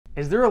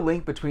Is there a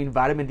link between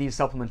vitamin D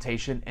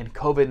supplementation and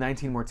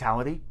COVID-19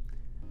 mortality?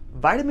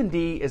 Vitamin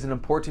D is an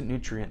important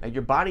nutrient that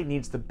your body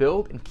needs to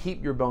build and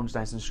keep your bones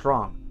nice and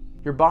strong.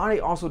 Your body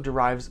also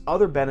derives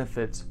other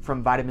benefits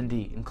from vitamin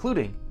D,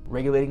 including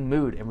regulating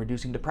mood and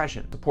reducing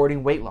depression,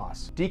 supporting weight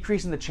loss,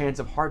 decreasing the chance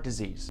of heart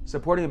disease,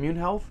 supporting immune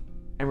health,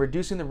 and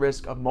reducing the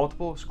risk of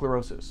multiple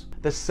sclerosis.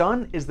 The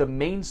sun is the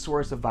main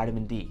source of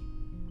vitamin D.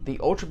 The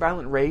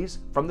ultraviolet rays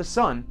from the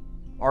sun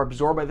are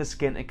absorbed by the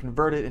skin and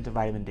converted into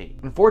vitamin D.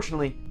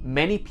 Unfortunately,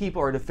 many people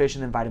are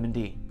deficient in vitamin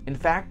D. In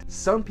fact,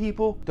 some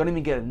people don't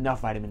even get enough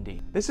vitamin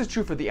D. This is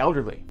true for the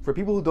elderly, for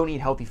people who don't eat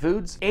healthy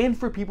foods, and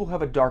for people who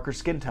have a darker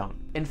skin tone.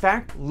 In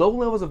fact, low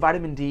levels of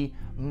vitamin D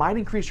might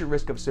increase your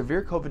risk of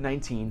severe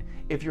COVID-19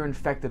 if you're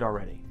infected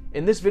already.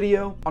 In this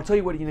video, I'll tell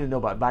you what you need to know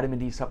about vitamin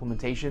D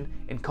supplementation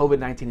and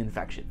COVID-19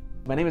 infection.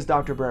 My name is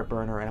Dr. Brett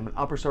Berner, and I'm an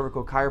upper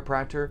cervical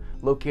chiropractor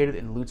located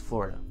in Lutz,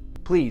 Florida.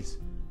 Please,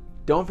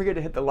 don't forget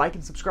to hit the like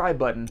and subscribe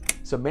button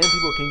so many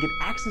people can get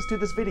access to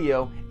this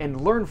video and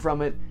learn from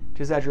it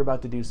just as you're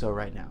about to do so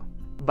right now.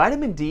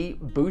 Vitamin D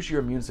boosts your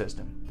immune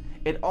system.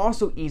 It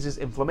also eases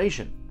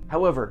inflammation.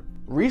 However,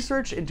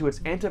 research into its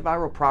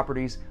antiviral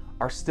properties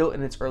are still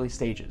in its early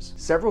stages.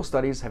 Several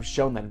studies have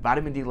shown that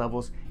vitamin D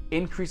levels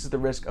increases the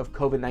risk of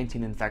COVID-19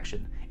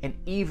 infection and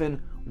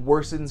even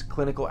worsens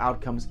clinical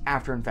outcomes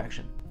after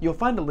infection. You'll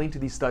find a link to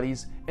these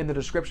studies in the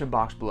description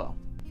box below.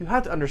 You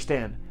have to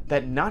understand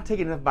that not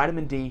taking enough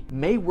vitamin D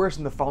may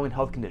worsen the following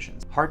health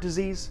conditions: heart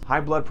disease, high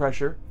blood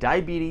pressure,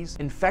 diabetes,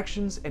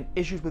 infections and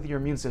issues with your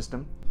immune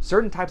system,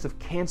 certain types of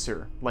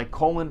cancer like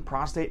colon,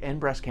 prostate, and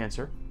breast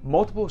cancer,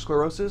 multiple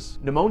sclerosis,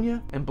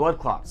 pneumonia, and blood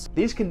clots.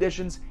 These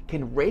conditions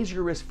can raise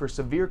your risk for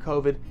severe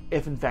COVID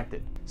if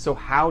infected. So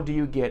how do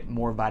you get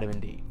more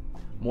vitamin D?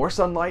 More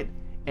sunlight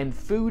and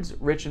foods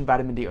rich in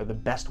vitamin D are the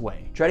best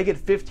way. Try to get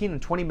 15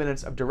 and 20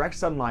 minutes of direct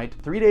sunlight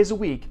 3 days a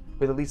week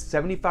with at least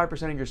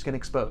 75% of your skin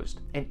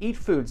exposed. And eat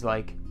foods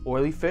like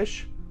oily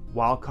fish,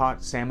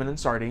 wild-caught salmon and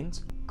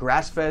sardines,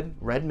 grass-fed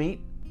red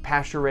meat,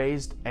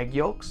 pasture-raised egg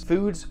yolks,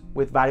 foods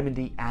with vitamin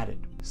D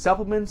added.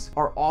 Supplements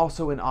are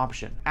also an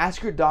option.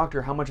 Ask your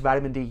doctor how much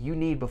vitamin D you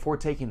need before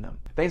taking them.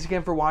 Thanks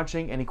again for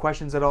watching. Any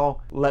questions at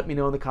all, let me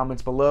know in the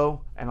comments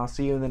below, and I'll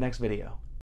see you in the next video.